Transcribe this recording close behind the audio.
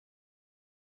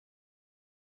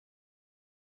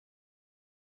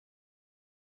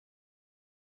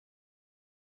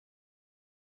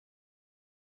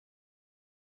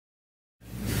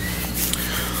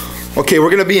Okay,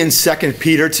 we're going to be in 2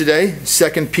 Peter today.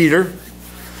 2 Peter,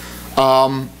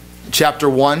 chapter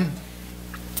 1.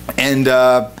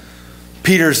 And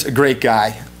Peter's a great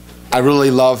guy. I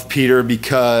really love Peter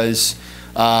because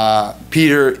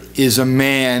Peter is a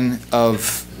man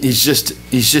of, he's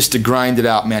just a grinded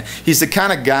out man. He's the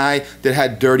kind of guy that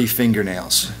had dirty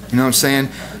fingernails. You know what I'm saying?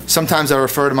 Sometimes I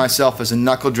refer to myself as a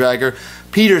knuckle dragger.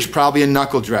 Peter's probably a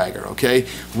knuckle dragger, okay?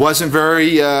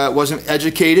 Wasn't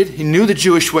educated. He knew the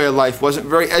Jewish way of life, wasn't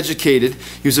very educated.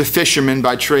 He was a fisherman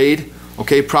by trade,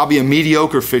 okay? Probably a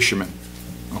mediocre fisherman,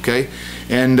 okay?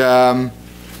 And,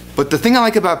 but the thing I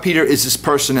like about Peter is his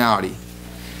personality.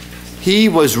 He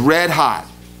was red hot.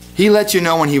 He let you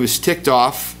know when he was ticked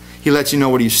off. He let you know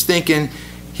what he was thinking.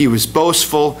 He was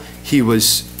boastful. He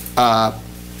was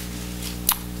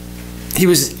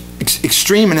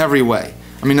extreme in every way.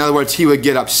 I mean, in other words, he would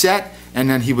get upset and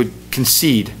then he would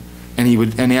concede and he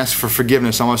would ask for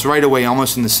forgiveness almost right away,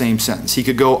 almost in the same sentence. He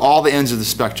could go all the ends of the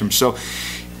spectrum. So,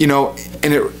 you know,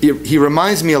 and he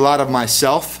reminds me a lot of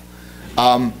myself,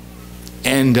 and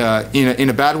in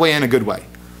a bad way and a good way.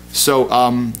 So,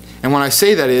 and when I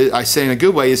say that, I say in a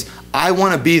good way is I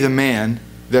want to be the man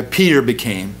that Peter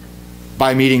became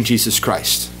by meeting Jesus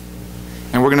Christ.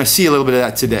 And we're going to see a little bit of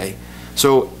that today.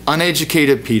 So,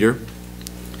 uneducated Peter,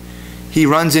 he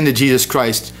runs into Jesus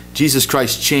Christ. Jesus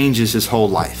Christ changes his whole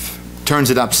life, turns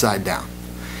it upside down.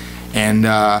 And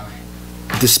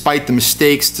despite the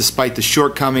mistakes, despite the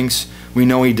shortcomings, we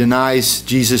know he denies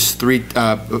Jesus three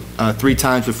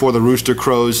times before the rooster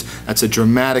crows. That's a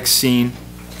dramatic scene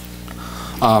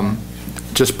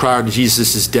just prior to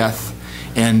Jesus' death.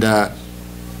 And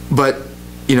but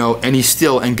you know, and he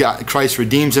still, and Christ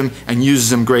redeems him and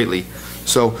uses him greatly.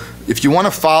 So if you want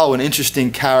to follow an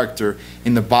interesting character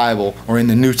in the Bible, or in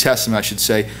the New Testament I should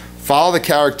say, follow the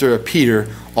character of Peter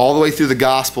all the way through the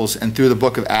Gospels and through the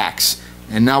book of Acts.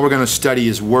 And now we're going to study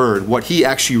his word, what he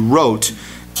actually wrote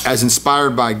as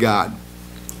inspired by God.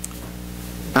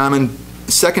 I'm in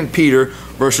 2 Peter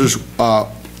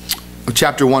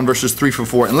chapter 1 verses 3 through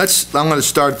 4. And I'm going to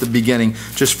start at the beginning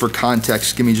just for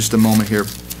context. Give me just a moment here.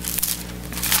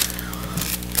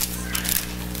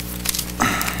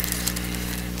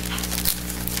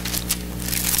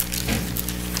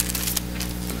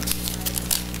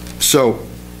 So,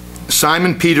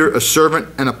 Simon Peter, a servant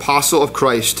and apostle of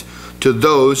Christ, to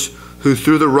those who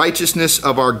through the righteousness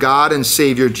of our God and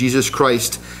Savior Jesus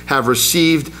Christ have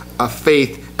received a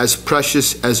faith as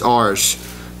precious as ours.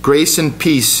 Grace and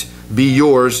peace be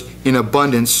yours in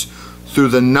abundance through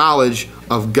the knowledge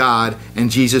of God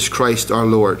and Jesus Christ our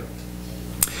Lord.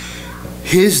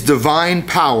 His divine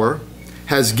power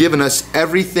has given us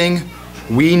everything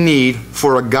we need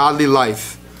for a godly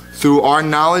life through our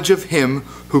knowledge of Him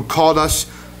who called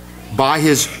us by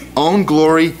His own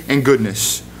glory and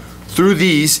goodness. Through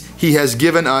these He has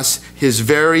given us His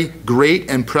very great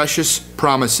and precious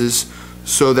promises,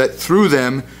 so that through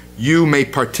them you may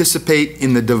participate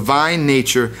in the divine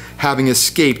nature, having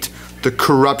escaped the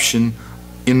corruption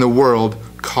in the world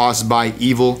caused by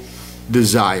evil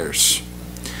desires.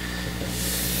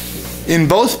 In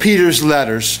both Peter's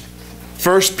letters,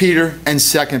 1 Peter and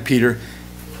 2 Peter,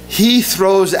 he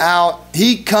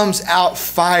comes out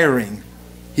firing.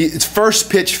 It's first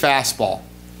pitch fastball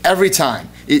every time.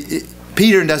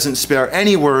 Peter doesn't spare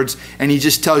any words, and he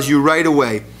just tells you right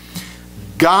away,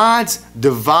 God's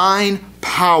divine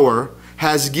power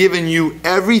has given you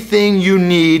everything you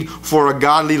need for a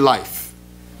godly life.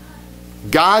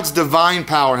 God's divine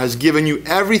power has given you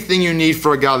everything you need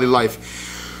for a godly life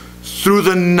through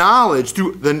the knowledge,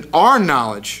 our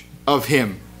knowledge of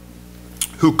Him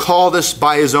who called us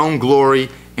by His own glory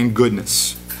and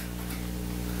goodness.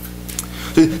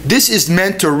 This is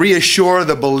meant to reassure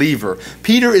the believer.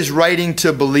 Peter is writing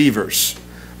to believers.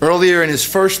 Earlier in his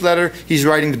first letter, he's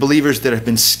writing to believers that have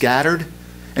been scattered.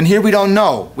 And here we don't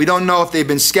know. We don't know if they've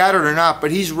been scattered or not, but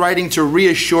he's writing to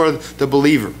reassure the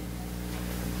believer.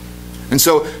 And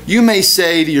so you may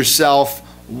say to yourself,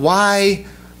 why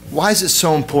is it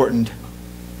so important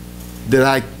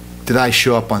that I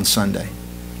show up on Sunday?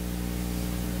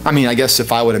 I mean, I guess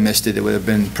if I would have missed it, it would have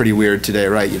been pretty weird today,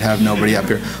 right? You'd have nobody up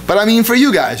here. But I mean, for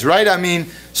you guys, right? I mean,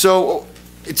 so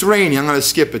it's rainy. I'm going to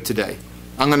skip it today.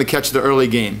 I'm going to catch the early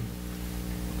game.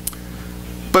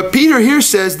 But Peter here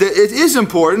says that it is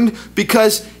important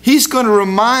because he's going to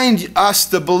remind us,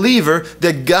 the believer,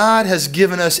 that God has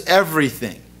given us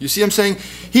everything. You see what I'm saying?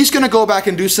 He's going to go back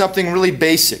and do something really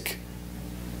basic.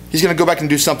 He's going to go back and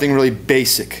do something really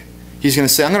basic. He's going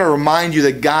to say, I'm going to remind you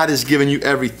that God has given you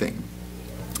everything.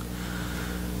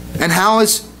 And how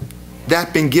has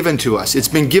that been given to us? It's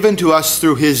been given to us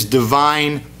through His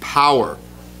divine power.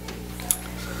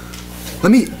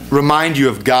 Let me remind you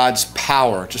of God's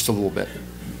power just a little bit.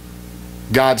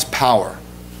 God's power.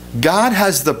 God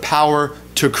has the power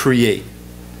to create.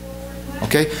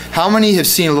 Okay? How many have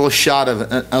seen a little shot of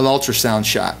an ultrasound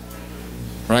shot?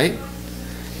 Right?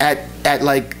 At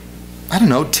like, I don't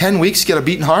know, 10 weeks, get a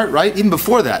beating heart, right? Even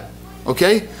before that.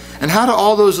 Okay? And how do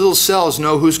all those little cells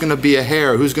know who's going to be a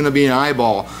hair, who's going to be an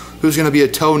eyeball, who's going to be a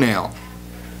toenail?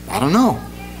 I don't know.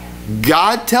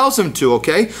 God tells him to,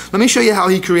 okay? Let me show you how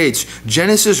he creates.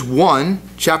 Genesis 1,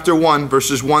 chapter 1,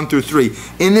 verses 1 through 3.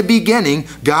 In the beginning,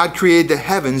 God created the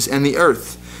heavens and the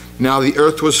earth. Now the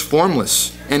earth was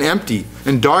formless and empty,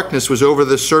 and darkness was over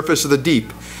the surface of the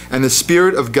deep, and the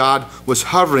Spirit of God was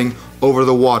hovering over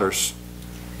the waters.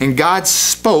 And God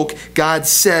spoke, God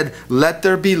said, "Let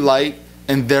there be light,"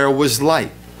 and there was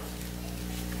light.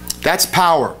 That's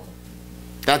power.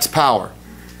 That's power.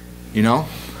 You know?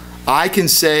 I can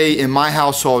say in my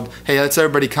household, "Hey, let's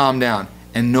everybody calm down,"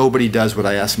 and nobody does what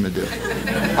I ask them to do.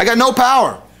 I got no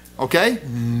power, okay?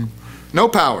 No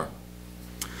power.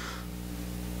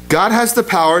 God has the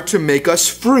power to make us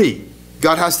free.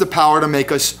 God has the power to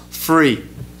make us free.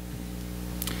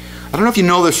 I don't know if you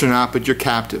know this or not, but you're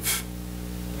captive.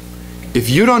 If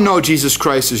you don't know Jesus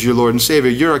Christ as your Lord and Savior,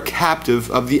 you're a captive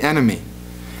of the enemy.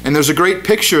 And there's a great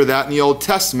picture of that in the Old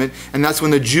Testament, and that's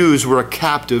when the Jews were a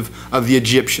captive of the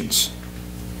Egyptians.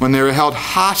 When they were held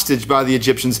hostage by the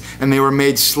Egyptians and they were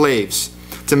made slaves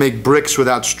to make bricks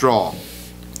without straw.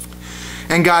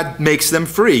 And God makes them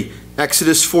free.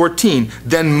 Exodus 14,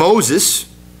 then Moses,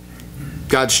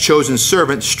 God's chosen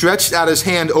servant, stretched out his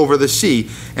hand over the sea,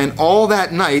 and all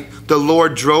that night the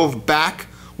Lord drove back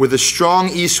with a strong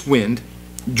east wind,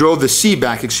 drove the sea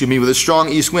back, with a strong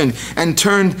east wind, and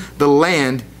turned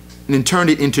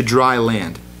it into dry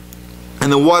land.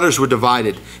 And the waters were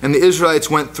divided, and the Israelites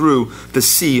went through the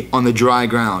sea on the dry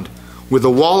ground, with a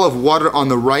wall of water on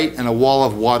the right and a wall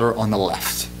of water on the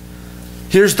left.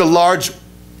 Here's the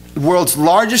world's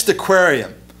largest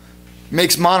aquarium.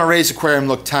 Makes Monterey's aquarium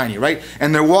look tiny, right?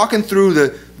 And they're walking through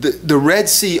the Red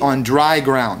Sea on dry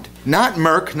ground. Not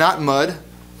murk, not mud,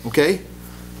 okay?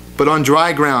 But on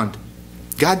dry ground.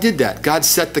 God did that. God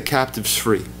set the captives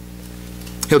free.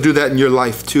 He'll do that in your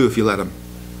life too if you let him.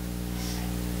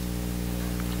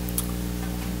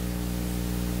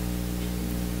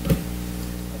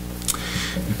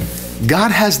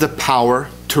 God has the power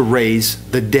to raise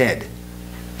the dead.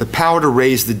 The power to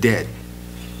raise the dead.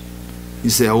 You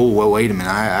say, "Oh, well, wait a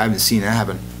minute. I haven't seen that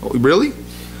happen." Oh, really?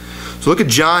 So look at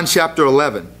John chapter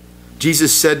 11.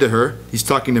 Jesus said to her, he's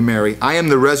talking to Mary, "I am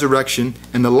the resurrection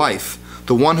and the life.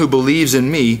 The one who believes in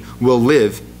me will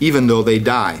live even though they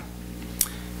die.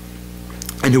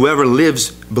 And whoever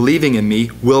lives believing in me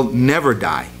will never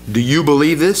die. Do you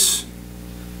believe this?"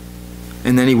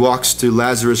 And then he walks to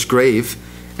Lazarus' grave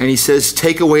and he says,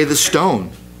 "Take away the stone."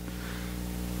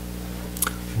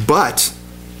 But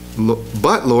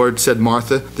Lord, said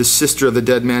Martha, the sister of the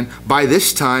dead man, "by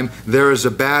this time there is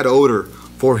a bad odor,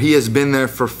 for he has been there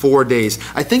for 4 days."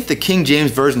 I think the King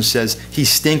James Version says, "he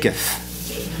stinketh."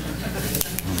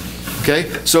 Okay,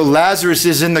 so Lazarus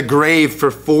is in the grave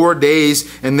for 4 days,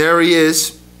 and there he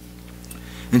is.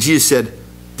 And Jesus said,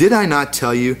 "Did I not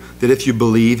tell you that if you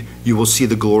believe, you will see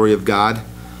the glory of God?"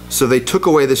 So they took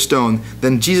away the stone.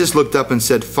 Then Jesus looked up and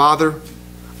said, "Father,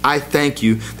 I thank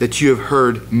you that you have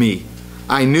heard me.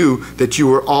 I knew that you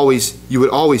would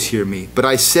always hear me, but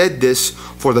I said this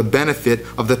for the benefit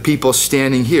of the people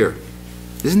standing here."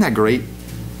 Isn't that great?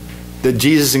 That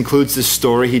Jesus includes this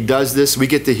story. He does this. We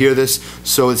get to hear this,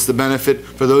 so it's the benefit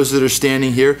for those that are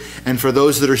standing here and for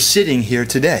those that are sitting here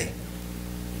today.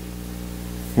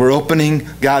 We're opening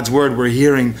God's Word. We're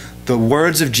hearing the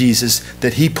words of Jesus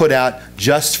that He put out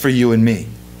just for you and me.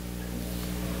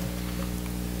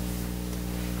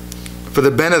 For the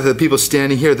benefit of the people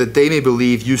standing here, that they may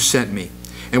believe you sent me.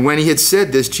 And when He had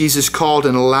said this, Jesus called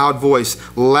in a loud voice,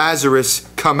 "Lazarus,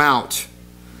 come out."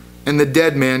 And the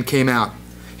dead man came out.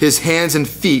 His hands and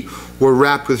feet were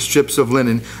wrapped with strips of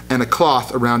linen and a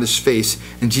cloth around his face.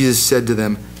 And Jesus said to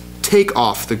them, Take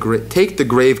the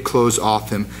grave clothes off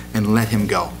him and let him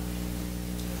go."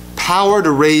 Power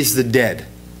to raise the dead.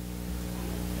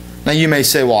 Now you may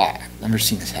say, "Well, I've never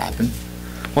seen this happen."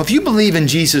 Well, if you believe in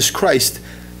Jesus Christ,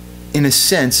 in a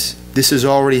sense, this has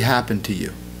already happened to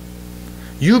you.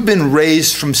 You've been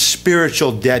raised from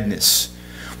spiritual deadness,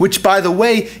 which, by the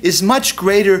way, is much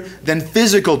greater than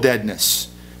physical deadness.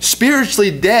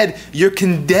 Spiritually dead, you're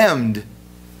condemned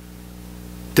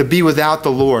to be without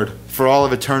the Lord for all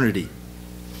of eternity.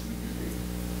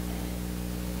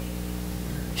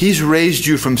 He's raised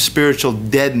you from spiritual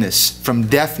deadness, from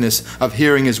deafness of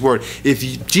hearing His word.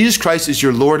 If Jesus Christ is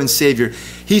your Lord and Savior,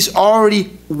 He's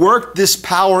already worked this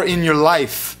power in your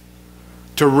life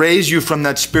to raise you from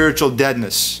that spiritual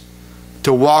deadness,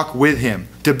 to walk with Him,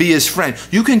 to be His friend.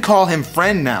 You can call Him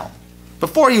friend now.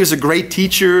 Before, He was a great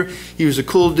teacher, He was a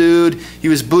cool dude, He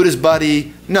was Buddha's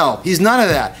buddy. No, He's none of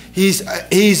that. He's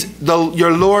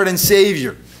your Lord and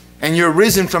Savior, and you're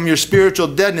risen from your spiritual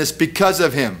deadness because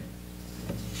of Him.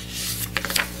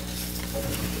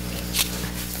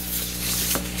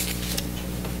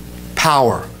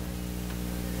 Power.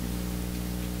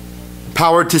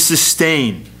 Power to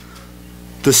sustain.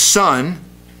 The Son,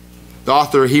 the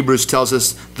author of Hebrews tells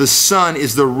us, the Son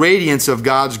is the radiance of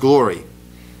God's glory.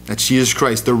 That's Jesus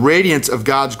Christ, the radiance of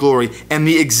God's glory and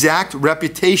the exact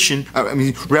representation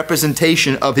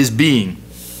of His being.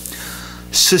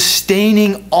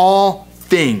 Sustaining all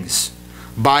things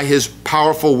by His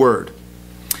powerful word.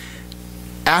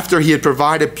 After He had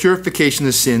provided purification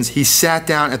of sins, He sat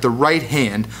down at the right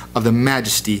hand of the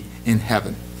Majesty in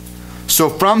heaven. So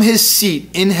from His seat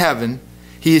in heaven,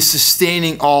 He is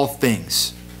sustaining all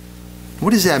things.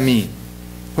 What does that mean?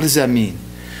 What does that mean?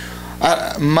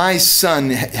 My son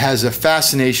has a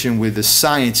fascination with the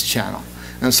Science Channel.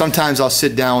 And sometimes I'll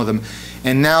sit down with him,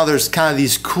 and now there's kind of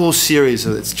these cool series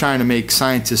that's trying to make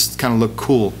scientists kind of look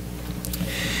cool.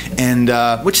 And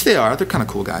which they are. They're kind of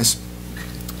cool guys.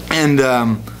 And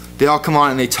they all come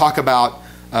on and they talk about,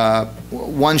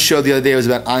 one show the other day was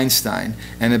about Einstein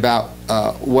and about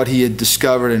what he had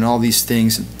discovered and all these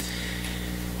things.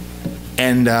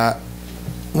 And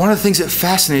one of the things that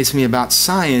fascinates me about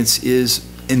science is,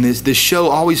 and this show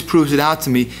always proves it out to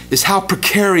me, is how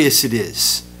precarious it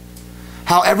is.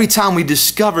 How every time we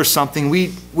discover something, we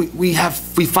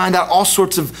find out all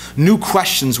sorts of new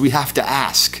questions we have to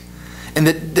ask, and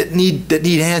that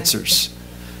need answers.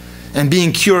 And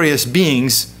being curious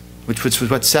beings, which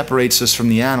is what separates us from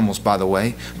the animals, by the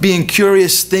way, being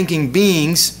curious, thinking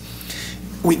beings,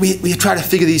 we try to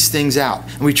figure these things out,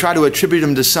 and we try to attribute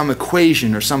them to some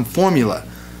equation or some formula.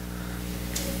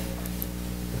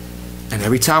 And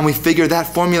every time we figure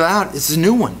that formula out, it's a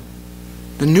new one.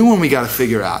 The new one we got to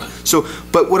figure out. So,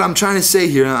 but what I'm trying to say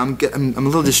here, I'm a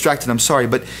little distracted, I'm sorry,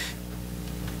 but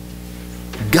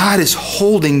God is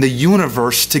holding the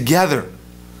universe together.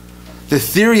 The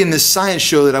theory in this science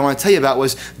show that I want to tell you about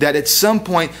was that at some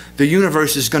point the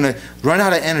universe is going to run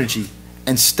out of energy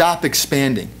and stop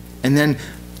expanding, and then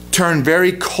turn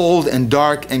very cold and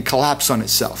dark and collapse on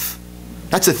itself.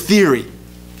 That's a theory.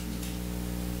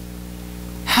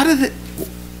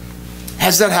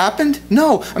 Has that happened?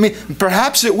 No. I mean,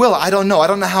 perhaps it will. I don't know. I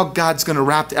don't know how God's going to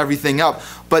wrap everything up.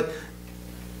 But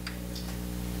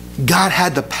God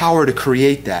had the power to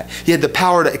create that. He had the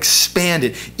power to expand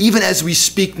it. Even as we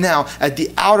speak now, at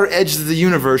the outer edge of the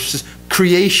universe,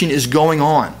 creation is going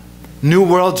on. New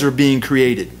worlds are being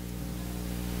created.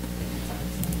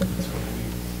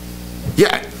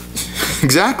 Yeah,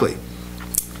 exactly.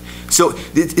 So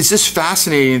it's just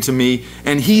fascinating to me,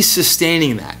 and He's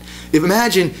sustaining that.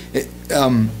 Imagine,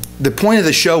 the point of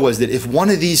the show was that if one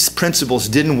of these principles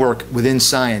didn't work within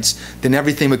science, then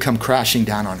everything would come crashing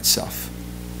down on itself.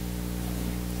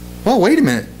 Well, wait a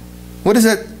minute. What is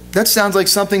that? That sounds like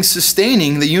something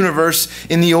sustaining the universe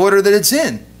in the order that it's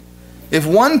in. If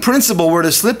one principle were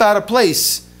to slip out of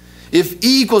place, if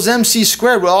E equals mc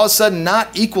squared would all of a sudden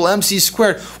not equal mc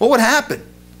squared, what would happen?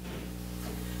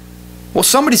 Well,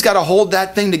 somebody's got to hold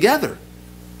that thing together.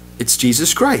 It's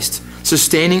Jesus Christ,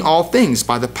 sustaining all things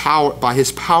by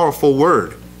His powerful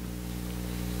word.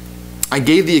 I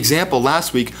gave the example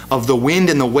last week of the wind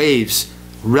and the waves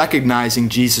recognizing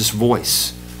Jesus'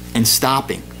 voice and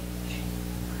stopping.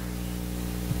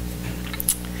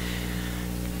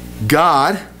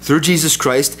 God, through Jesus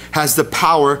Christ, has the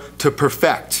power to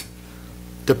perfect.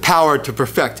 The power to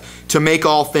perfect, to make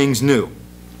all things new.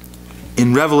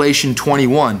 In Revelation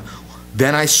 21,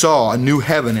 then I saw a new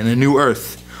heaven and a new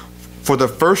earth. For the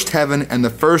first heaven and the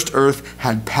first earth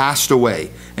had passed away,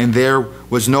 and there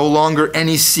was no longer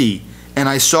any sea. And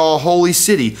I saw a holy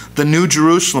city, the new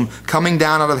Jerusalem, coming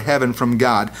down out of heaven from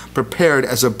God, prepared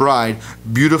as a bride,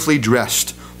 beautifully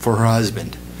dressed for her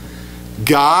husband.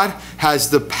 God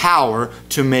has the power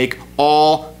to make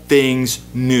all things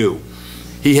new.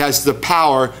 He has the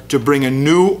power to bring a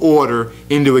new order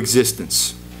into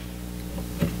existence.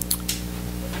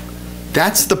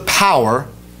 That's the power.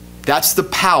 That's the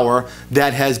power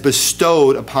that has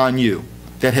bestowed upon you,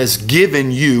 that has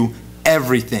given you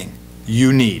everything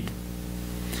you need.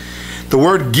 The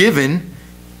word given,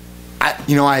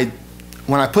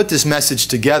 when I put this message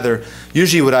together,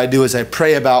 usually what I do is I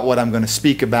pray about what I'm going to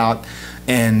speak about,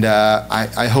 and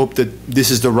I hope that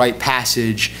this is the right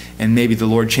passage, and maybe the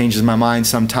Lord changes my mind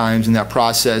sometimes in that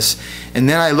process. And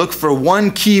then I look for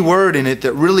one key word in it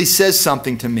that really says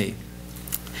something to me.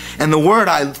 And the word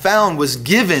I found was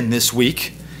given this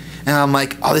week. And I'm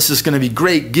like, oh, this is going to be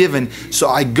great, given. So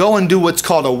I go and do what's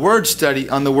called a word study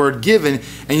on the word given.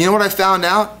 And you know what I found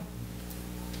out?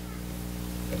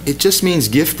 It just means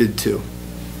gifted to.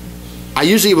 I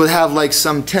usually would have like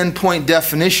some 10-point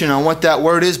definition on what that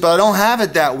word is, but I don't have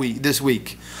it this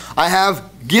week. I have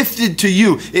gifted to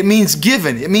you. It means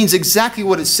given. It means exactly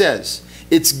what it says.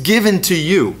 It's given to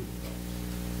you.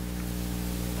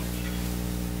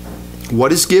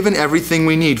 What is given? Everything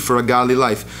we need for a godly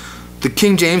life. The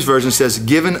King James Version says,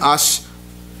 given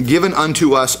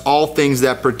unto us all things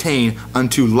that pertain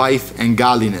unto life and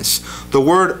godliness. The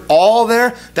word all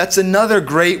there, that's another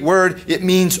great word. It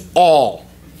means all.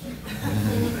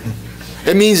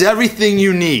 It means everything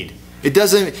you need. It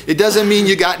doesn't mean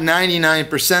you got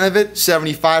 99% of it,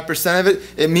 75% of it.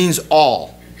 It means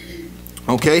all.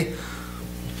 Okay?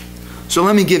 So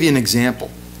let me give you an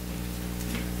example.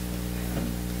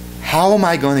 How am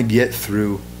I going to get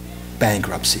through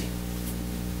bankruptcy?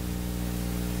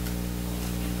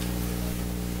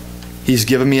 He's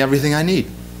given me everything I need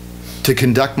to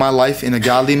conduct my life in a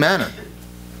godly manner,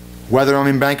 whether I'm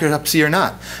in bankruptcy or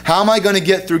not. How am I going to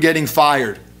get through getting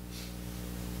fired?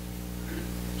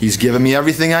 He's given me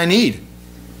everything I need,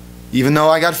 even though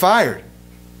I got fired.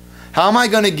 How am I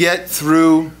going to get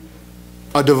through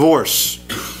a divorce?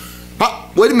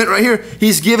 Oh, wait a minute right here.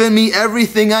 He's given me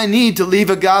everything I need to live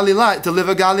a godly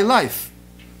life.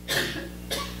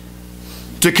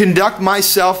 To conduct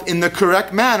myself in the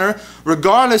correct manner,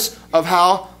 regardless of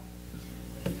how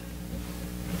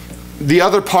the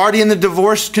other party in the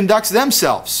divorce conducts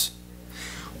themselves.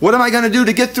 What am I going to do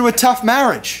to get through a tough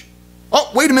marriage?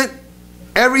 Oh, wait a minute.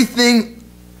 Everything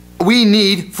we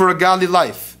need for a godly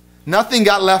life. Nothing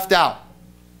got left out.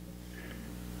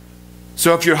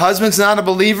 So if your husband's not a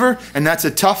believer and that's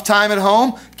a tough time at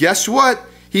home, guess what?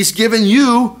 He's given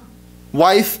you,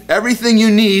 wife, everything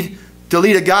you need to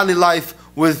lead a godly life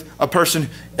with a person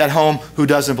at home who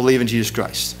doesn't believe in Jesus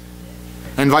Christ.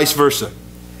 And vice versa.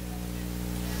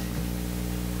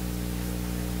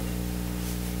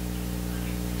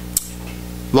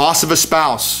 Loss of a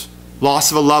spouse, loss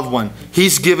of a loved one.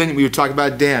 He's given, we were talking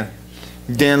about Dan.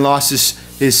 Dan lost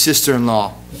his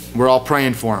sister-in-law. We're all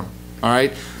praying for him. All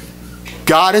right?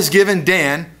 God has given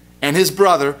Dan and his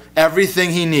brother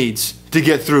everything he needs to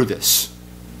get through this.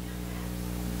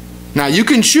 Now you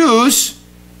can choose.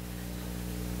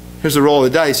 Here's a roll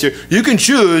of the dice here. You can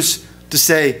choose to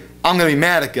say, I'm going to be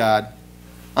mad at God.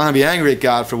 I'm going to be angry at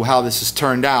God for how this has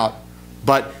turned out.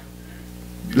 But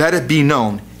let it be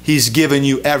known, He's given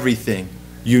you everything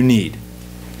you need.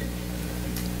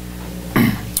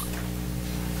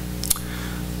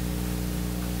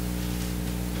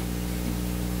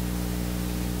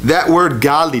 That word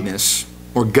godliness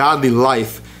or godly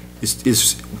life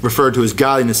is referred to as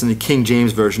godliness in the King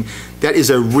James Version. That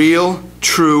is a real,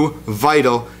 true,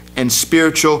 vital, and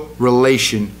spiritual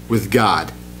relation with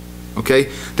God.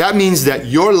 Okay? That means that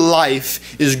your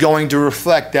life is going to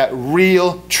reflect that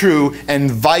real, true, and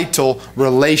vital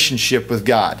relationship with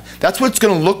God. That's what it's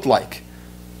going to look like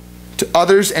to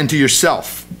others and to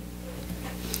yourself.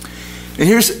 And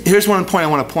here's one point I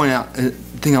want to point out,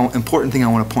 important thing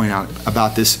I want to point out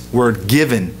about this word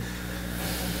given.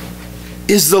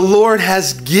 Is the Lord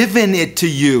has given it to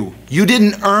you. You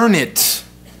didn't earn it.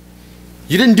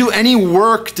 You didn't do any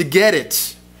work to get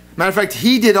it. Matter of fact,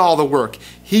 He did all the work.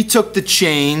 He took the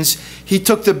chains. He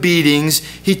took the beatings.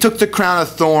 He took the crown of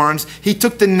thorns. He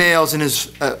took the nails in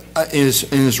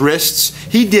his wrists.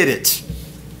 He did it.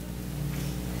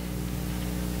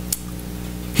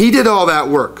 He did all that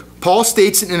work. Paul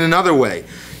states it in another way.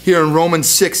 Here in Romans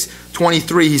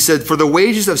 6:23, he said, "For the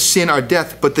wages of sin are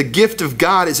death, but the gift of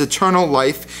God is eternal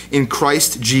life in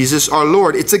Christ Jesus our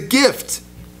Lord." It's a gift.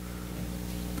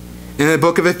 In the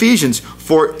book of Ephesians,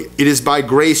 "For it is by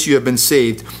grace you have been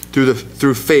saved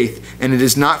through faith, and it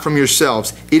is not from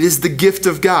yourselves. It is the gift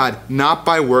of God, not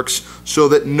by works, so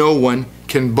that no one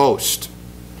can boast."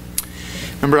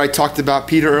 Remember I talked about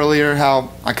Peter earlier,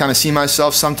 how I kind of see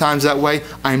myself sometimes that way.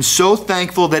 I'm so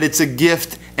thankful that it's a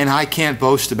gift and I can't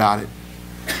boast about it.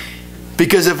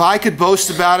 Because if I could boast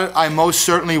about it, I most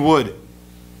certainly would.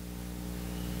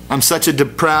 I'm such a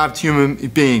depraved human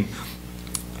being.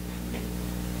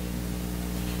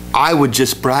 I would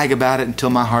just brag about it until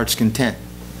my heart's content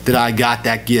that I got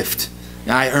that gift.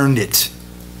 I earned it.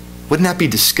 Wouldn't that be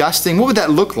disgusting? What would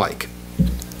that look like?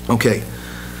 Okay.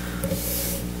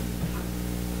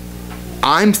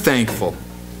 I'm thankful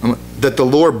that the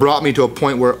Lord brought me to a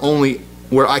point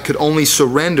where I could only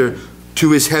surrender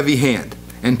to His heavy hand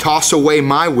and toss away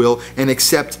my will and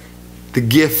accept the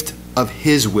gift of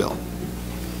His will.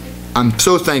 I'm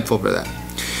so thankful for that.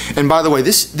 And by the way,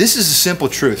 this is a simple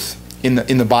truth in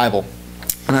the Bible.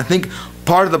 And I think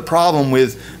part of the problem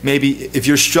with maybe if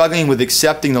you're struggling with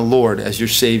accepting the Lord as your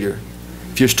Savior,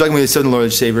 if you're struggling with accepting the Lord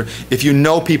as Savior, if you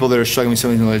know people that are struggling with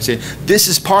accepting the Lord as Savior, this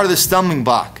is part of the stumbling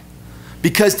block.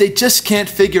 Because they just can't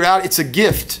figure out it's a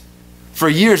gift. For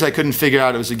years I couldn't figure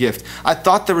out it was a gift. I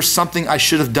thought there was something I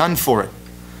should have done for it.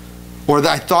 Or that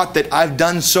I thought that I've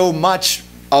done so much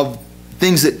of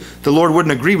things that the Lord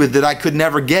wouldn't agree with that I could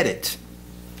never get it.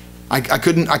 I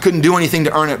couldn't do anything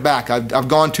to earn it back. I've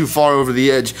gone too far over the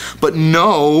edge. But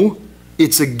no,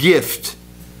 it's a gift.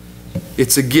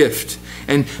 It's a gift.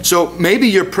 And so maybe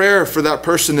your prayer for that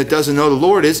person that doesn't know the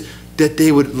Lord is that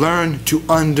they would learn to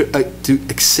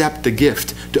accept the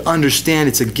gift, to understand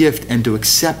it's a gift and to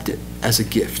accept it as a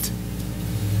gift.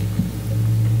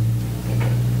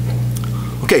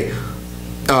 Okay.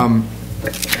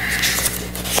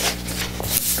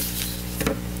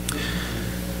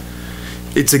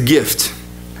 It's a gift.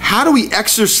 How do we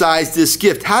exercise this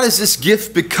gift? How does this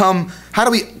gift how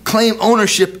do we claim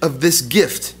ownership of this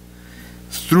gift?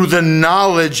 Through the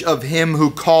knowledge of Him who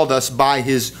called us by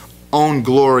His own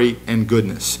glory and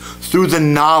goodness. Through the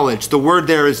knowledge. The word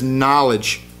there is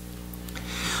knowledge.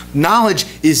 Knowledge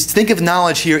is, think of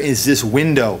knowledge here as this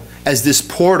window, as this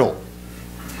portal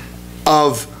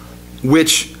of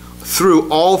which through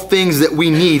all things that we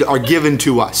need are given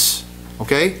to us.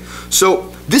 Okay?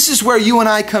 So this is where you and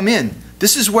I come in.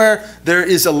 This is where there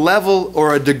is a level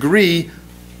or a degree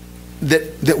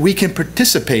that we can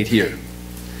participate here.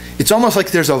 It's almost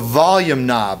like there's a volume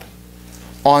knob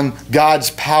on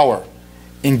God's power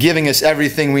in giving us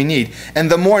everything we need. And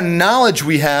the more knowledge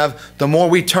we have, the more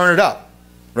we turn it up,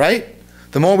 right?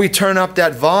 The more we turn up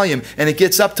that volume, and it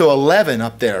gets up to 11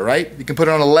 up there, right? You can put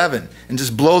it on 11 and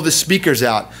just blow the speakers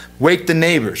out, wake the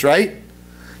neighbors, right?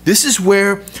 This is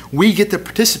where we get to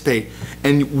participate,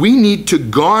 and we need to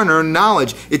garner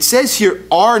knowledge. It says here,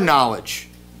 our knowledge,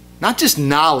 not just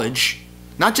knowledge,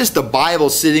 not just the Bible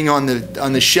sitting on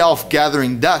the shelf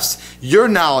gathering dust. Your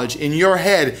knowledge in your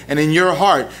head and in your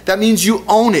heart. That means you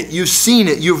own it, you've seen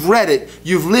it, you've read it,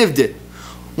 you've lived it.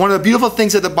 One of the beautiful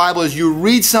things of the Bible is you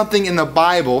read something in the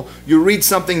Bible, you read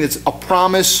something that's a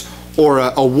promise or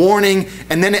a warning,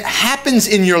 and then it happens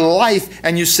in your life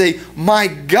and you say, my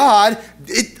God,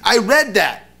 I read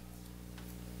that.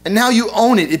 And now you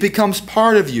own it. It becomes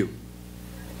part of you.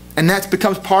 And that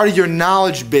becomes part of your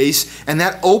knowledge base, and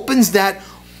that opens that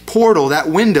portal, that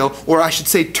window, or I should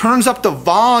say turns up the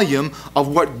volume of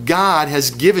what God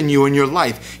has given you in your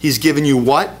life. He's given you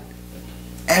what?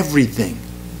 Everything.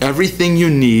 Everything you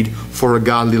need for a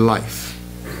godly life.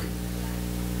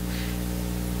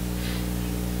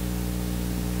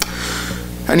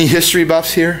 Any history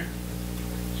buffs here?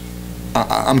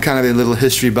 I'm kind of a little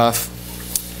history buff.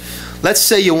 Let's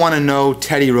say you want to know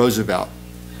Teddy Roosevelt.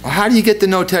 Well, how do you get to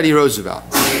know Teddy Roosevelt?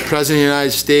 President of the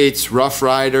United States, Rough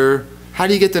Rider. How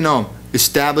do you get to know him?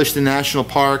 Established the national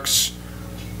parks.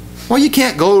 Well, you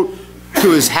can't go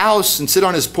to his house and sit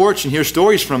on his porch and hear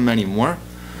stories from him anymore.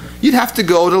 You'd have to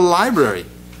go to the library.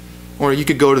 Or you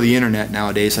could go to the internet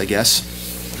nowadays, I guess.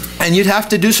 And you'd have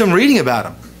to do some reading about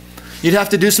him. You'd have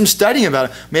to do some studying about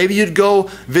him. Maybe you'd go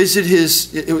visit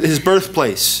his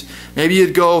birthplace. Maybe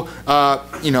you'd go,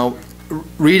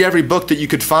 read every book that you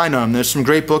could find on him. There's some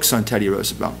great books on Teddy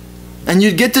Roosevelt. And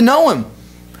you'd get to know him.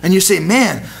 And you say,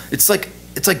 man, it's like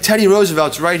Teddy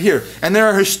Roosevelt's right here. And there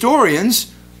are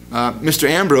historians, Mr.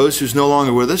 Ambrose, who's no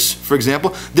longer with us, for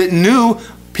example, that knew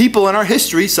people in our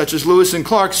history, such as Lewis and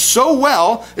Clark, so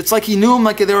well, it's like he knew them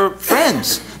like they were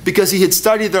friends, because he had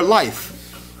studied their life.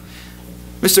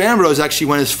 Mr. Ambrose actually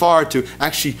went as far to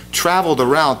actually travel the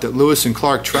route that Lewis and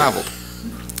Clark traveled.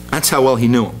 That's how well he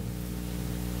knew him.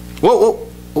 Well,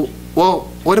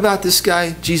 what about this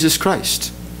guy, Jesus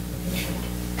Christ?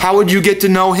 How would you get to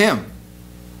know him?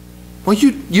 Well,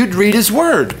 you'd read his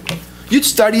word. You'd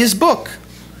study his book.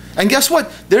 And guess what?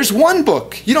 There's one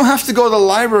book. You don't have to go to the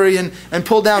library and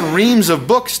pull down reams of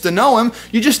books to know him.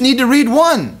 You just need to read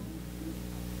one.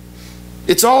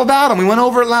 It's all about him. We went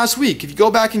over it last week. If you go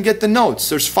back and get the notes,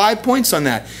 there's 5 points on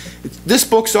that. This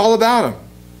book's all about him.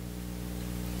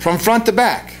 From front to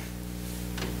back.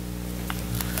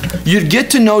 You'd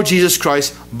get to know Jesus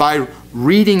Christ by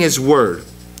reading his word,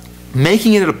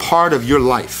 making it a part of your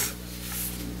life.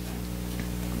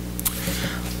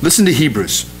 Listen to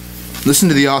Hebrews. Listen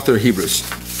to the author of Hebrews.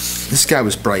 This guy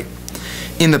was bright.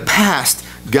 In the past,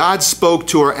 God spoke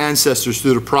to our ancestors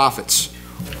through the prophets.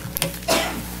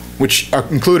 which are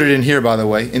included in here, by the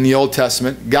way, in the Old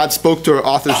Testament. God spoke to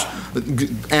our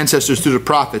ancestors through the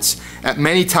prophets at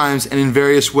many times and in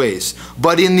various ways.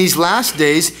 But in these last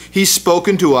days, he's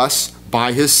spoken to us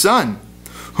by his Son,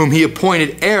 whom he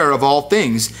appointed heir of all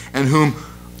things, and whom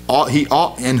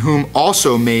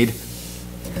also made,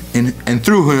 and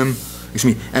through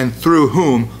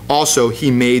whom also he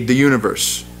made the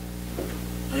universe.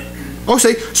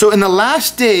 So in the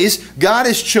last days, God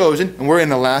has chosen, and we're in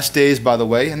the last days, by the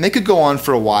way, and they could go on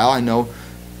for a while, I know,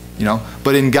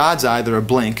 but in God's eye, they're a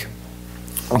blink.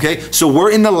 Okay, so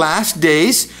we're in the last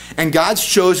days, and God's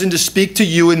chosen to speak to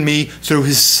you and me through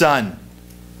his Son.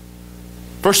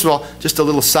 First of all, just a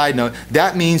little side note,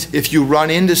 that means if you run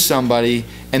into somebody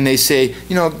and they say,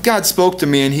 God spoke to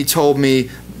me and he told me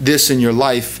this in your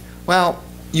life, well,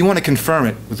 you want to confirm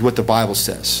it with what the Bible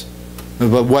says,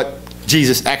 but what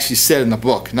Jesus actually said in the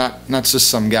book, not just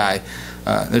some guy.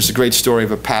 There's a great story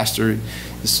of a pastor.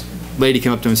 This lady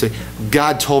came up to him and said,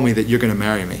 God told me that you're going to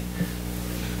marry me.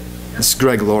 It's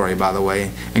Greg Laurie, by the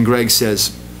way. And Greg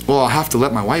says, well, I'll have to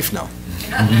let my wife know.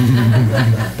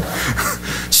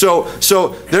 So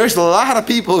there's a lot of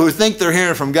people who think they're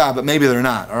hearing from God, but maybe they're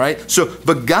not, all right?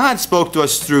 But God spoke to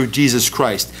us through Jesus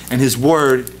Christ, and his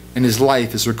word and his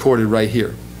life is recorded right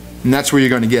here. And that's where you're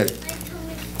going to get it.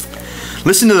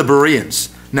 Listen to the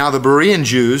Bereans. Now the Berean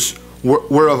Jews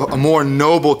were of a more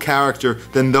noble character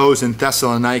than those in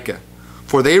Thessalonica,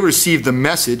 for they received the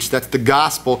message, that's the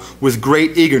gospel, with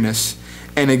great eagerness,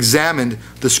 and examined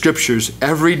the scriptures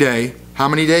every day. How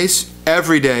many days?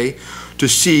 Every day, to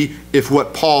see if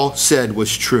what Paul said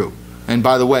was true. And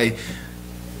by the way,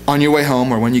 on your way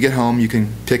home or when you get home, you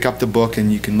can pick up the book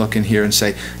and you can look in here and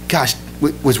say, gosh,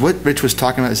 was what Rich was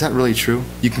talking about, is that really true?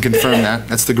 You can confirm that.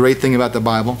 That's the great thing about the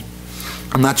Bible.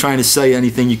 I'm not trying to say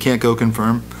anything you can't go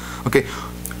confirm. Okay,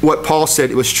 what Paul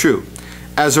said, it was true.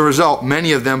 As a result,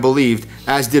 many of them believed,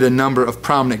 as did a number of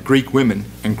prominent Greek women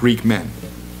and Greek men.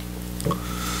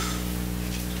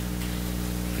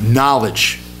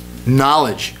 Knowledge.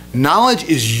 Knowledge. Knowledge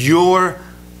is your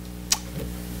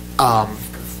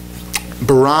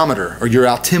barometer or your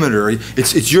altimeter.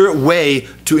 It's your way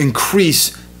to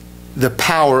increase the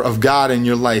power of God in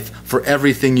your life for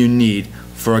everything you need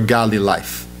for a godly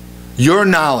life. Your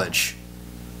knowledge.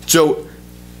 So,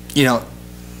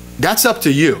 that's up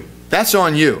to you. That's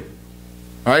on you.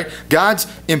 All right? God's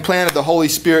implanted the Holy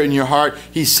Spirit in your heart.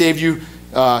 He saved you.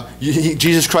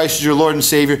 Jesus Christ is your Lord and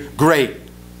Savior. Great.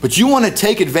 But you want to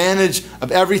take advantage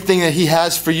of everything that he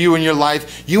has for you in your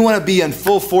life. You want to be in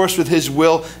full force with his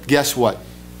will. Guess what?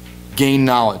 Gain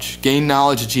knowledge. Gain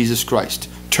knowledge of Jesus Christ.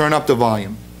 Turn up the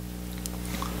volume.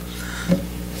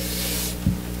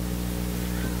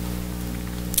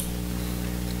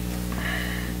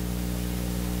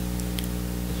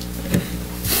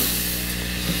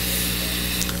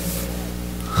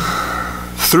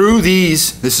 Through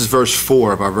these, this is verse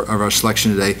 4 of our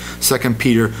selection today, 2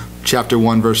 Peter chapter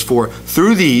 1, verse 4.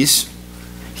 Through these,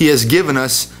 he has given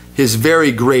us his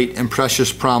very great and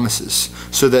precious promises,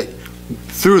 so that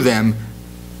through them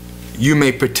you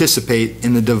may participate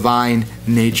in the divine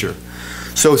nature.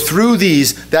 So through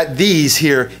these, that these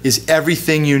here is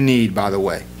everything you need, by the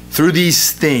way. Through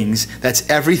these things, that's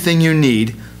everything you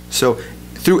need. So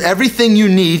through everything you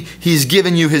need, he's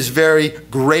given you his very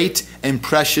great and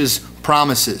precious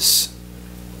promises.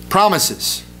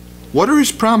 Promises. What are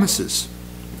his promises?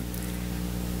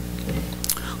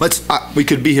 We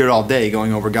could be here all day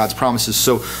going over God's promises,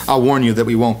 so I'll warn you that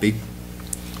we won't be.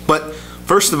 But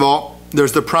first of all,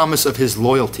 there's the promise of his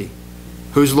loyalty.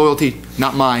 Whose loyalty?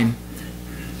 Not mine.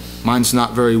 Mine's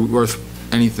not very worth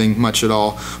anything much at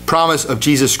all. Promise of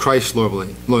Jesus Christ's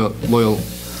loyalty.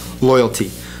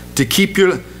 To keep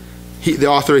the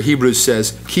author of Hebrews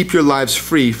says, keep your lives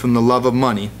free from the love of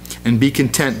money and be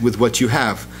content with what you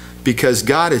have, because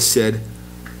God has said,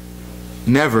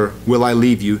 never will I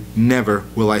leave you, never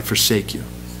will I forsake you.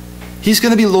 He's going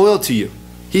to be loyal to you.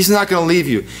 He's not going to leave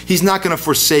you. He's not going to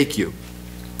forsake you.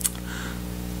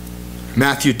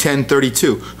 Matthew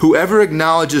 10:32. Whoever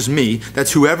acknowledges me,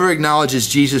 that's whoever acknowledges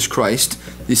Jesus Christ.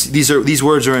 These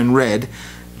words are in red.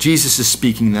 Jesus is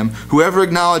speaking them. Whoever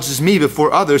acknowledges me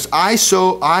before others, I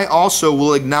also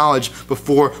will acknowledge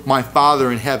before my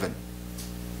Father in heaven.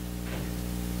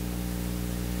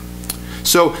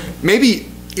 So maybe,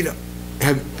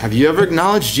 have you ever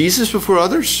acknowledged Jesus before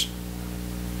others?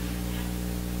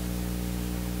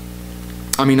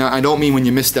 I mean, I don't mean when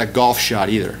you missed that golf shot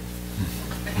either.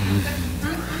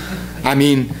 I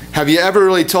mean, have you ever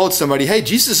really told somebody, hey,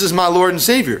 Jesus is my Lord and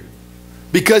Savior?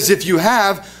 Because if you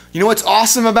have, you know what's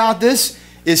awesome about this?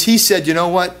 Is he said, you know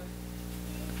what?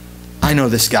 I know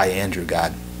this guy Andrew,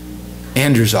 God.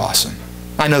 Andrew's awesome.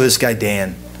 I know this guy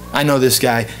Dan. I know this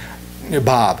guy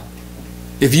Bob.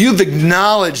 If you've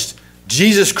acknowledged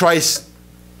Jesus Christ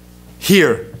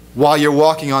here while you're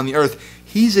walking on the earth,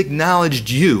 he's acknowledged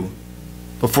you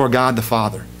before God the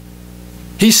Father.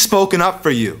 He's spoken up for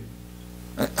you.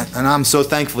 And I'm so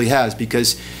thankful he has,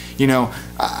 because, you know,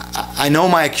 I know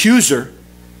my accuser,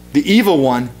 the evil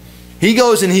one, he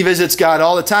goes and he visits God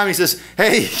all the time. He says,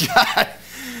 hey, God,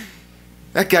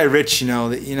 that guy Rich, you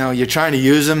know, you're trying to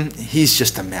use him. He's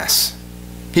just a mess.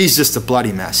 He's just a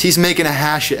bloody mess. He's making a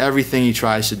hash of everything he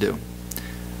tries to do.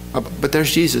 But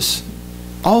there's Jesus.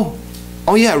 Oh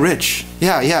yeah, Rich.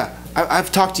 Yeah.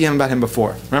 I've talked to him about him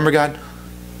before. Remember, God?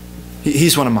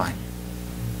 He's one of mine.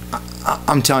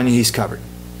 I'm telling you, he's covered.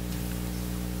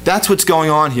 That's what's going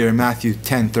on here in Matthew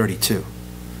 10:32.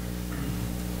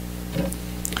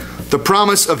 The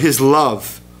promise of his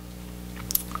love.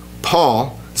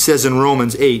 Paul says in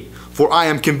Romans 8, for I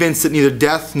am convinced that neither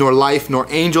death, nor life, nor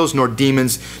angels, nor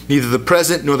demons, neither the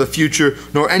present, nor the future,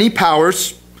 nor any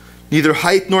powers, neither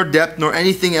height, nor depth, nor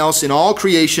anything else in all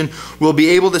creation will be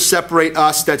able to separate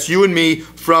us, that's you and me,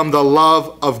 from the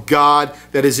love of God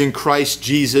that is in Christ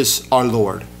Jesus our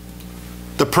Lord.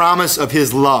 The promise of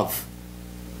his love.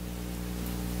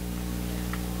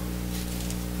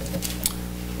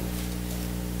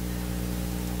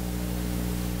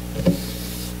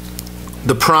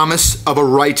 The promise of a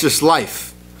righteous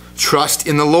life. Trust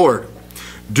in the Lord.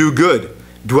 Do good.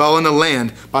 Dwell in the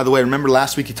land. By the way, remember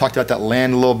last week you talked about that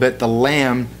land a little bit. The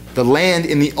land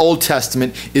in the Old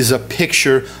Testament is a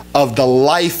picture of the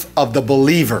life of the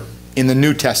believer in the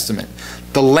New Testament.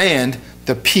 The land,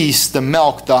 the peace, the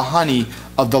milk, the honey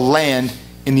of the land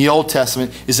in the Old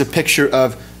Testament is a picture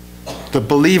of the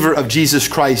believer of Jesus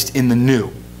Christ in the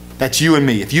New. That's you and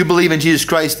me. If you believe in Jesus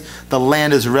Christ, the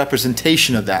land is a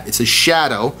representation of that. It's a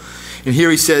shadow. And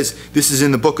here he says, this is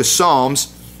in the book of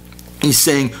Psalms, he's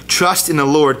saying, trust in the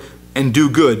Lord and do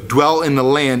good. Dwell in the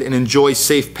land and enjoy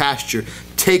safe pasture.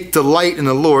 Take delight in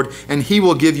the Lord, and he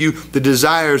will give you the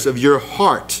desires of your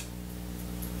heart.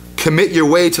 Commit your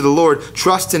way to the Lord.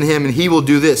 Trust in him, and he will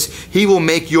do this. He will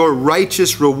make your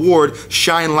righteous reward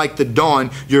shine like the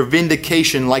dawn, your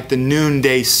vindication like the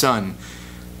noonday sun.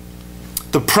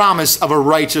 The promise of a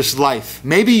righteous life.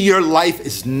 Maybe your life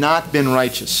has not been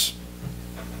righteous.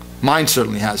 Mine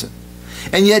certainly hasn't.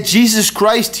 And yet Jesus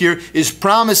Christ here is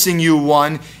promising you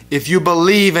one if you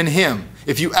believe in him.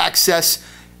 If you access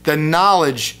the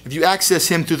knowledge, if you access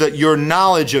him through your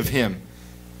knowledge of him.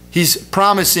 He's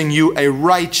promising you a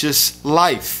righteous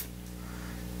life.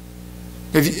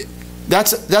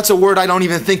 That's a word I don't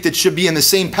even think that should be in the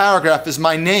same paragraph as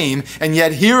my name, and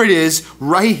yet here it is,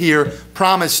 right here,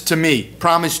 promised to me,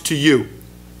 promised to you.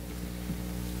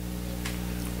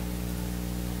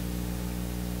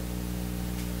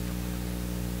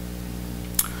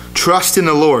 Trust in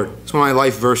the Lord. It's one of my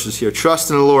life verses here. Trust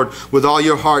in the Lord with all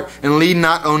your heart, and lean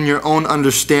not on your own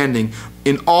understanding.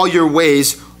 In all your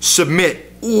ways,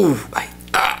 submit. Ooh,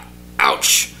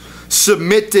 ouch.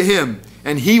 Submit to him,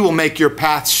 and he will make your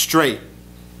path straight.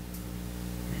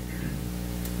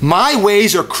 My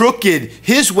ways are crooked.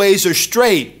 His ways are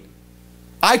straight.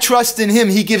 I trust in him.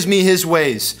 He gives me his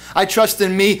ways. I trust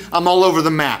in me. I'm all over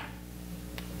the map.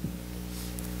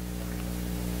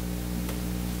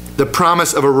 The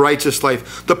promise of a righteous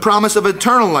life. The promise of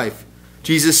eternal life.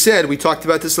 Jesus said, we talked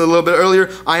about this a little bit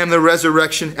earlier, I am the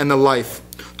resurrection and the life.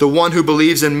 The one who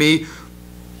believes in me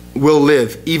will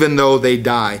live, even though they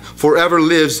die. Forever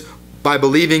lives by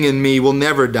believing in me will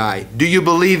never die. Do you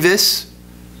believe this?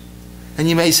 And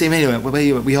you may say,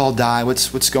 wait, we all die.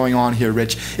 What's going on here,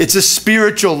 Rich? It's a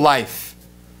spiritual life.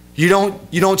 You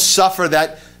don't suffer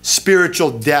that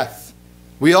spiritual death.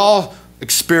 We all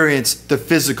experience the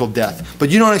physical death, but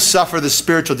you don't suffer the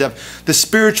spiritual death. The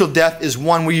spiritual death is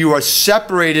one where you are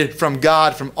separated from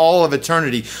God from all of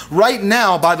eternity. Right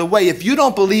now, by the way, if you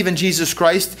don't believe in Jesus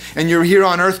Christ and you're here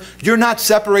on earth, you're not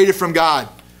separated from God.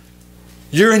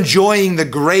 You're enjoying the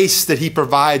grace that he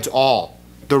provides all.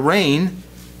 The rain,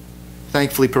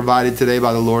 thankfully provided today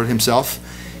by the Lord himself,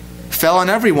 fell on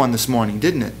everyone this morning,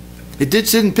 didn't it? It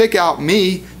just didn't pick out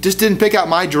me, just didn't pick out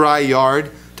my dry yard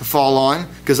to fall on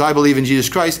because I believe in Jesus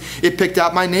Christ. It picked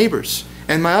out my neighbors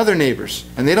and my other neighbors,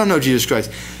 and they don't know Jesus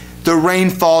Christ. The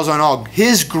rain falls on all.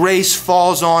 His grace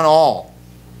falls on all.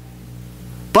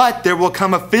 But there will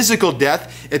come a physical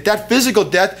death. At that physical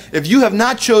death, if you have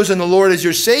not chosen the Lord as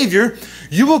your Savior,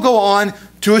 you will go on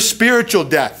to a spiritual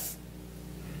death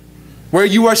where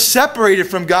you are separated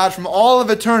from God from all of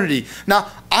eternity.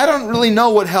 Now, I don't really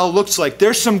know what hell looks like.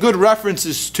 There's some good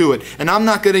references to it, and I'm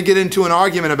not going to get into an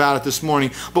argument about it this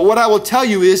morning. But what I will tell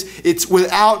you is it's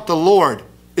without the Lord.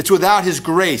 It's without his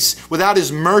grace, without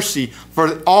his mercy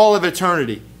for all of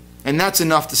eternity. And that's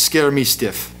enough to scare me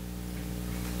stiff.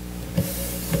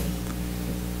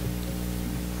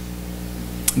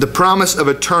 The promise of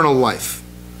eternal life.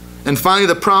 And finally,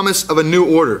 the promise of a new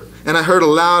order. And I heard a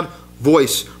loud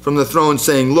voice from the throne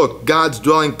saying, look, God's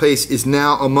dwelling place is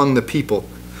now among the people.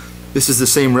 This is the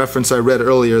same reference I read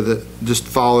earlier that just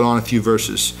followed on a few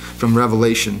verses from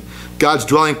Revelation. God's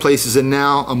dwelling place is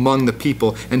now among the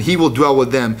people, and he will dwell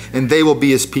with them, and they will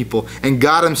be his people. And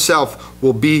God himself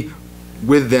will be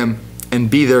with them and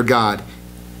be their God.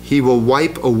 He will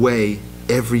wipe away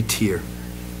every tear.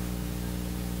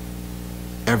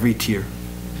 Every tear.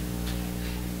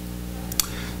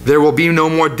 There will be no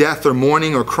more death or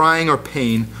mourning or crying or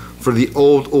pain, for the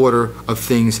old order of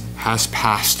things has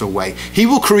passed away. He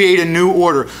will create a new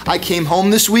order. I came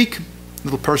home this week,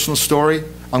 little personal story.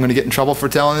 I'm going to get in trouble for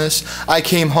telling this. I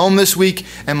came home this week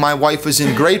and my wife was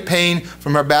in great pain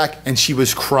from her back and she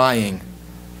was crying.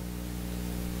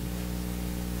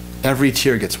 Every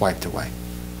tear gets wiped away.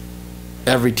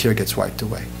 Every tear gets wiped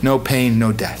away. No pain,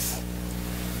 no death.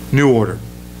 New order.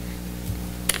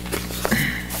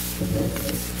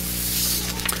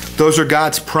 Those are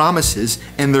God's promises,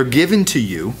 and they're given to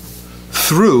you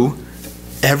through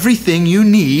everything you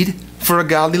need for a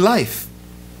godly life.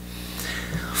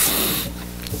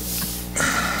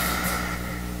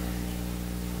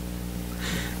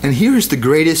 And here is the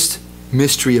greatest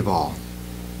mystery of all.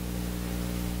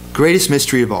 Greatest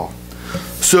mystery of all.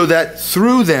 So that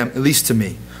through them, at least to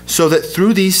me, so that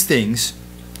through these things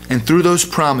and through those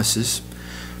promises,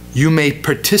 you may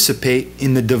participate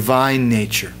in the divine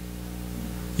nature.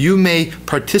 You may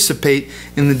participate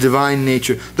in the divine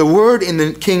nature. The word in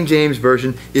the King James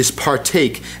Version is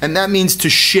partake, and that means to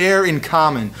share in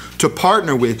common, to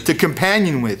partner with, to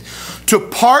companion with. To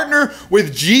partner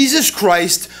with Jesus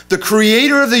Christ, the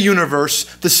creator of the universe,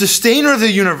 the sustainer of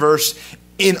the universe,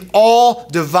 in all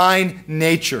divine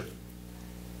nature.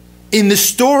 In the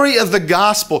story of the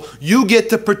gospel, you get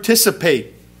to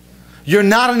participate. You're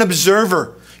not an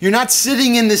observer. You're not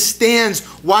sitting in the stands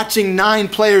watching 9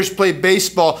 players play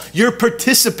baseball. You're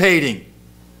participating.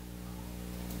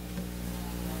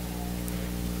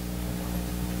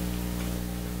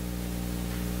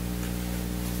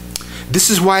 This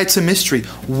is why it's a mystery.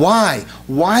 Why?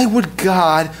 Why would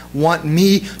God want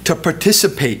me to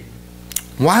participate?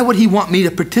 Why would he want me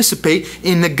to participate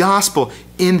in the gospel,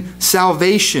 in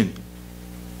salvation?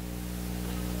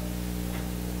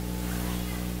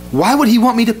 Why would he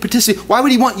want me to participate? Why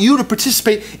would he want you to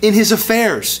participate in his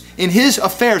affairs? In his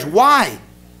affairs. Why?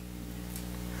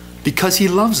 Because he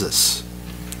loves us.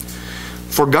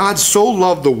 For God so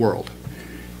loved the world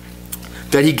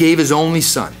that he gave his only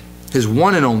Son, his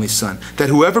one and only Son, that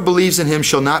whoever believes in him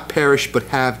shall not perish but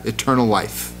have eternal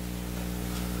life.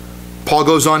 Paul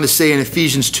goes on to say in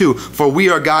Ephesians 2, for we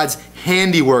are God's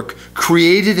handiwork,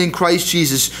 created in Christ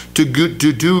Jesus to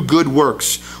do good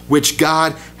works, which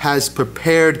God has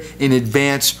prepared in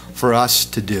advance for us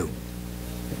to do.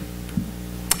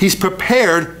 He's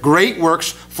prepared great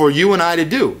works for you and I to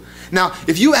do. Now,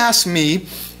 if you ask me,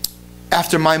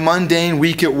 after my mundane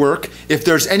week at work, if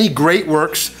there's any great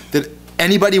works that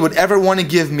anybody would ever want to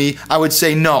give me, I would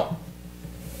say no.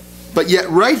 But yet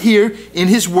right here in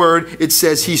his word, it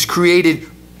says he's created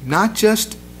not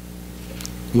just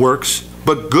works,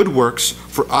 but good works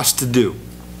for us to do.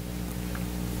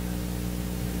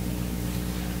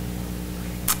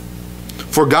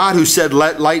 For God, who said,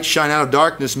 let light shine out of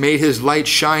darkness, made his light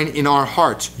shine in our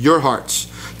hearts, your hearts,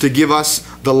 to give us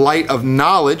the light of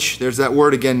knowledge, there's that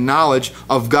word again, knowledge,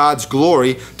 of God's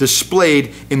glory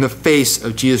displayed in the face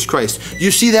of Jesus Christ. You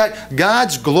see that?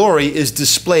 God's glory is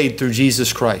displayed through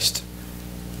Jesus Christ.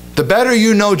 The better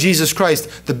you know Jesus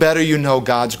Christ, the better you know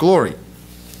God's glory.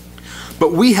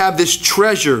 But we have this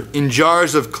treasure in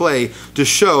jars of clay to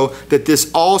show that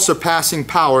this all-surpassing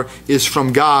power is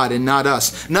from God and not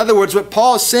us. In other words, what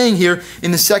Paul is saying here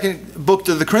in the second book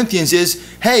to the Corinthians is,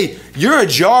 hey, you're a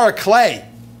jar of clay.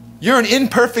 You're an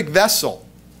imperfect vessel.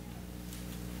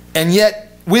 And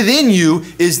yet within you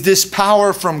is this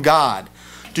power from God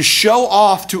to show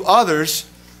off to others,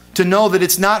 to know that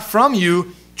it's not from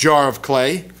you, jar of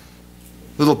clay,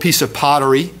 little piece of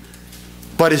pottery,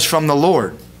 but it's from the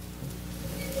Lord.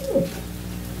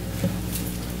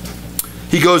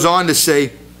 He goes on to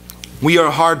say, we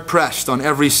are hard pressed on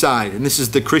every side. And this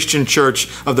is the Christian church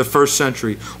of the first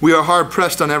century. We are hard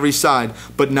pressed on every side,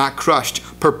 but not crushed.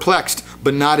 Perplexed,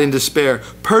 but not in despair.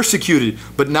 Persecuted,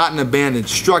 but not in abandon.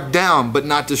 Struck down, but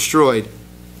not destroyed.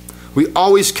 We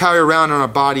always carry around on our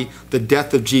body the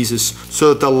death of Jesus,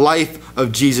 so that the life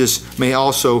of Jesus may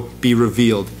also be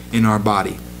revealed in our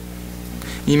body.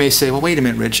 You may say, well, wait a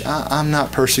minute, Rich. I'm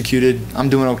not persecuted. I'm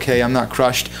doing okay. I'm not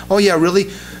crushed. Oh, yeah,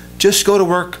 really? Just go to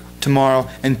work tomorrow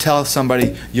and tell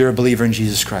somebody you're a believer in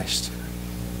Jesus Christ.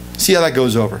 See how that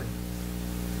goes over.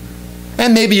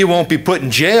 And maybe you won't be put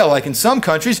in jail like in some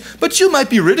countries, but you might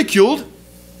be ridiculed.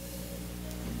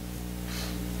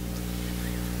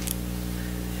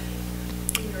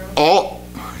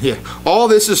 All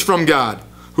this is from God,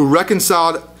 who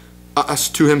reconciled us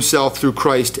to himself through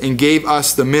Christ and gave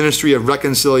us the ministry of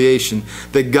reconciliation,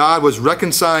 that God was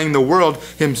reconciling the world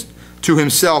to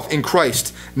himself in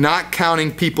Christ, not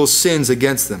counting people's sins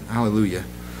against them. Hallelujah.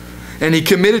 And he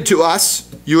committed to us,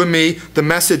 you and me, the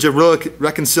message of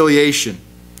reconciliation.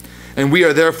 And we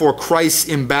are therefore Christ's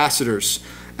ambassadors,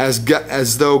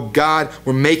 as though God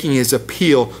were making his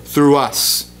appeal through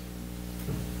us.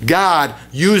 God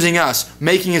using us,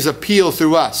 making his appeal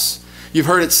through us. You've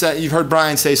heard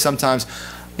Brian say sometimes,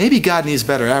 maybe God needs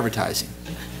better advertising.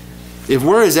 If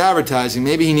we're his advertising,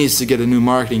 maybe he needs to get a new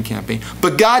marketing campaign.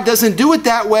 But God doesn't do it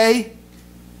that way.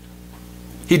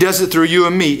 He does it through you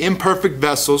and me. Imperfect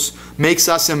vessels makes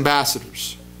us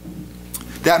ambassadors.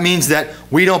 That means that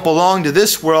we don't belong to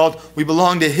this world. We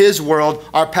belong to his world.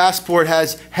 Our passport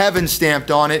has heaven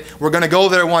stamped on it. We're going to go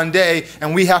there one day,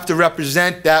 and we have to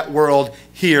represent that world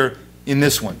here in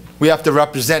this one. We have to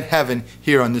represent heaven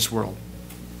here on this world.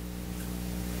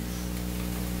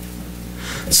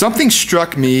 Something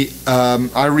struck me.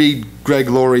 I read Greg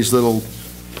Laurie's little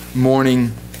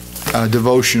morning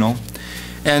devotional,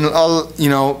 and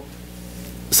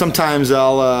sometimes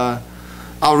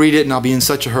I'll read it and I'll be in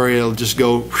such a hurry it'll just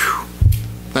go, whew,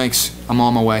 thanks, I'm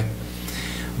on my way.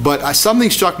 But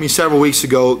something struck me several weeks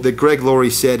ago that Greg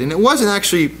Laurie said, and it wasn't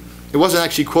actually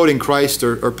quoting Christ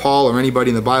or Paul or anybody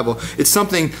in the Bible. It's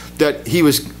something that he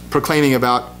was proclaiming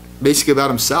basically about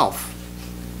himself.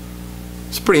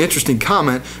 It's a pretty interesting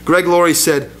comment. Greg Laurie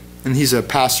said, and he's a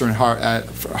pastor at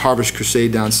Harvest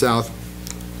Crusade down south.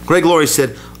 Greg Laurie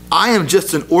said, I am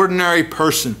just an ordinary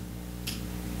person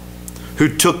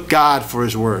who took God for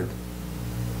his word.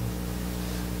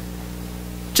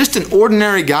 Just an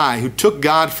ordinary guy who took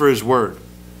God for his word.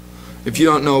 If you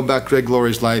don't know about Greg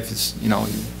Laurie's life, he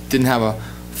didn't have a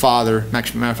father.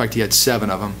 Matter of fact, he had 7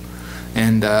 of them.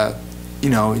 And,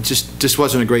 it just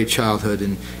wasn't a great childhood.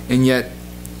 And yet,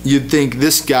 you'd think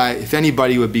this guy, if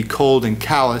anybody would be cold and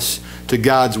callous to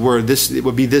God's word, it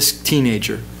would be this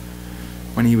teenager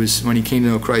when he came to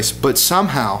know Christ. But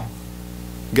somehow,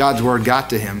 God's word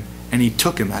got to him, and he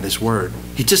took him at his word.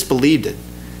 He just believed it.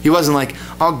 He wasn't like,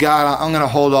 oh God, I'm going to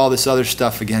hold all this other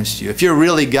stuff against you. If you're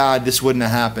really God, this wouldn't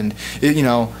have happened.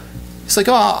 It's like,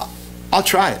 oh, I'll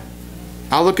try it.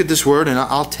 I'll look at this word and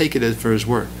I'll take it for his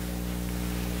word.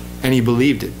 And he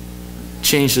believed it.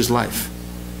 Changed his life.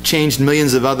 Changed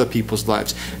millions of other people's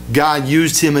lives. God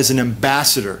used him as an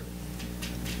ambassador.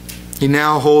 He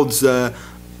now holds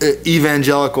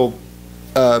evangelical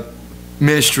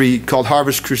ministry called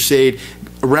Harvest Crusade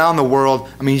around the world.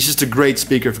 I mean, he's just a great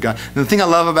speaker for God. And the thing I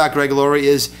love about Greg Laurie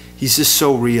is he's just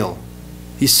so real.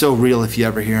 He's so real if you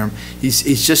ever hear him. He's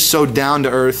just so down to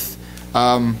earth.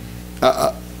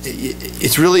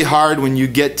 It's really hard when you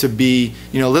get to be,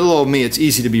 little old me, it's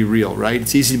easy to be real, right?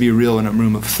 It's easy to be real in a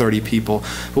room of 30 people.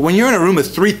 But when you're in a room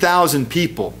of 3,000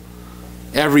 people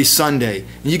every Sunday,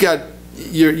 and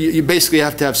you basically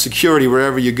have to have security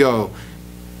wherever you go,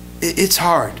 it's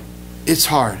hard. It's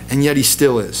hard, and yet he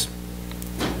still is.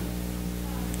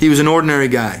 He was an ordinary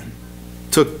guy.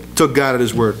 Took God at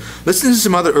his word. Listen to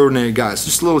some other ordinary guys.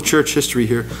 Just a little church history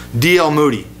here. D.L.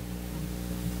 Moody.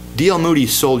 D.L. Moody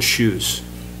sold shoes.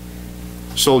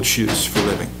 Sold shoes for a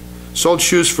living. Sold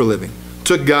shoes for a living.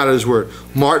 Took God at his word.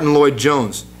 Martin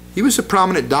Lloyd-Jones. He was a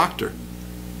prominent doctor.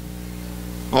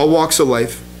 All walks of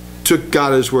life. Took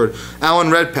God at his word. Alan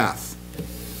Redpath.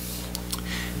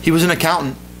 He was an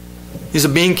accountant. He's a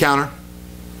bean counter.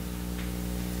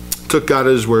 Took God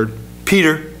at his word.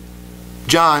 Peter,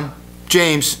 John,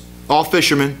 James, all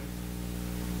fishermen.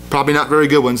 Probably not very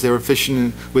good ones. They were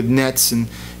fishing with nets in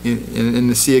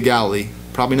the Sea of Galilee.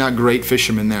 Probably not great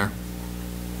fishermen there.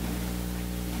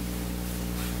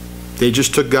 They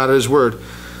just took God at his word.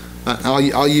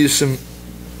 I'll use some,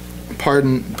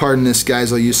 pardon this,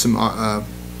 guys, I'll use some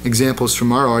examples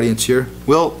from our audience here.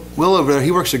 Will over there,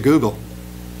 he works at Google.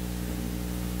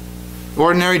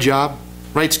 Ordinary job,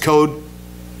 writes code,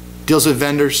 deals with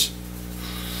vendors,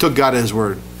 took God at his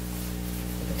word.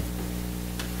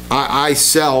 I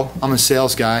sell, I'm a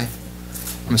sales guy,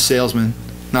 I'm a salesman,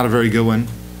 not a very good one,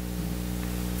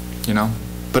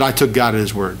 but I took God at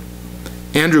his word.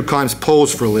 Andrew climbs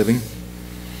poles for a living.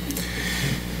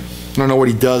 I don't know what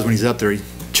he does when he's up there. He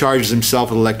charges himself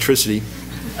with electricity.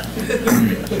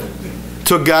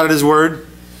 Took God at his word.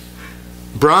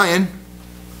 Brian,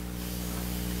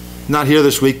 not here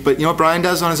this week, but you know what Brian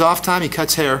does on his off time? He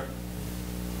cuts hair.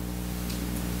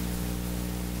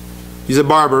 He's a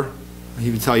barber.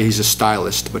 He would tell you he's a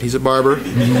stylist, but he's a barber.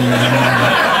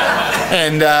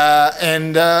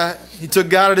 and he took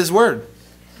God at his word.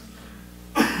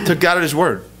 Took God at his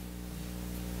word.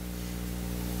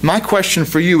 My question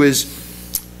for you is,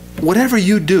 whatever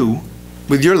you do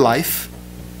with your life,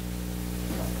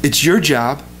 it's your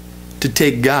job to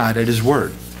take God at his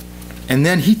word. And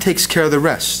then he takes care of the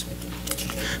rest.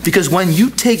 Because when you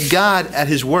take God at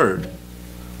his word,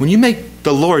 when you make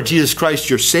the Lord Jesus Christ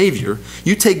your Savior,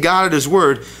 you take God at his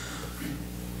word,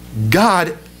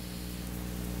 God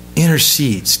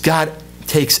intercedes. God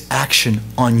takes action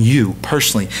on you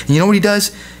personally. And you know what he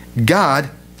does?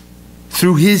 God,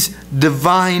 through his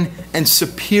divine and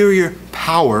superior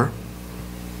power,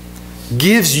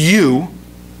 gives you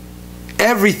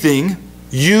everything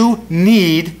you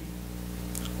need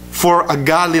for a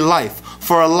godly life,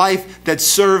 for a life that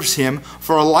serves him,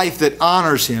 for a life that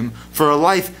honors him, for a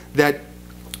life that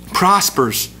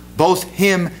prospers both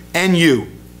him and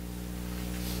you.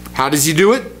 How does he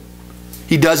do it?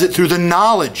 He does it through the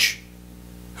knowledge.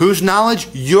 Whose knowledge?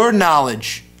 Your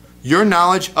knowledge. Your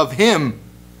knowledge of him.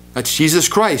 That's Jesus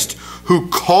Christ, who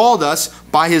called us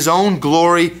by his own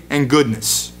glory and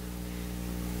goodness.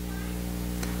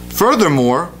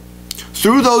 Furthermore,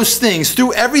 through those things,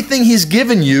 through everything he's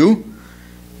given you,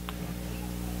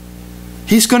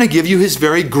 he's going to give you his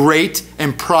very great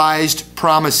and prized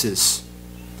promises.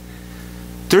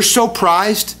 They're so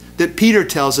prized that Peter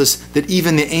tells us that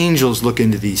even the angels look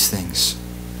into these things.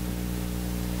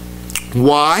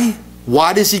 Why?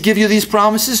 Why does he give you these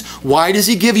promises? Why does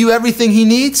he give you everything he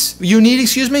needs?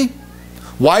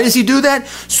 Why does he do that?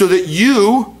 So that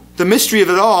you, the mystery of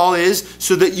it all is,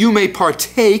 so that you may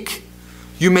participate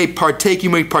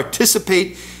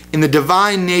in the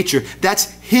divine nature.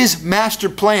 That's his master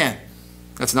plan.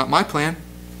 That's not my plan.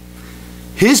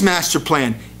 His master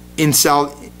plan in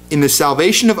the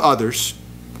salvation of others,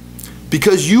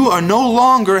 because you are no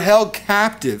longer held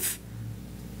captive,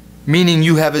 meaning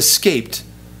you have escaped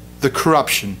the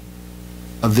corruption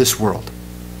of this world.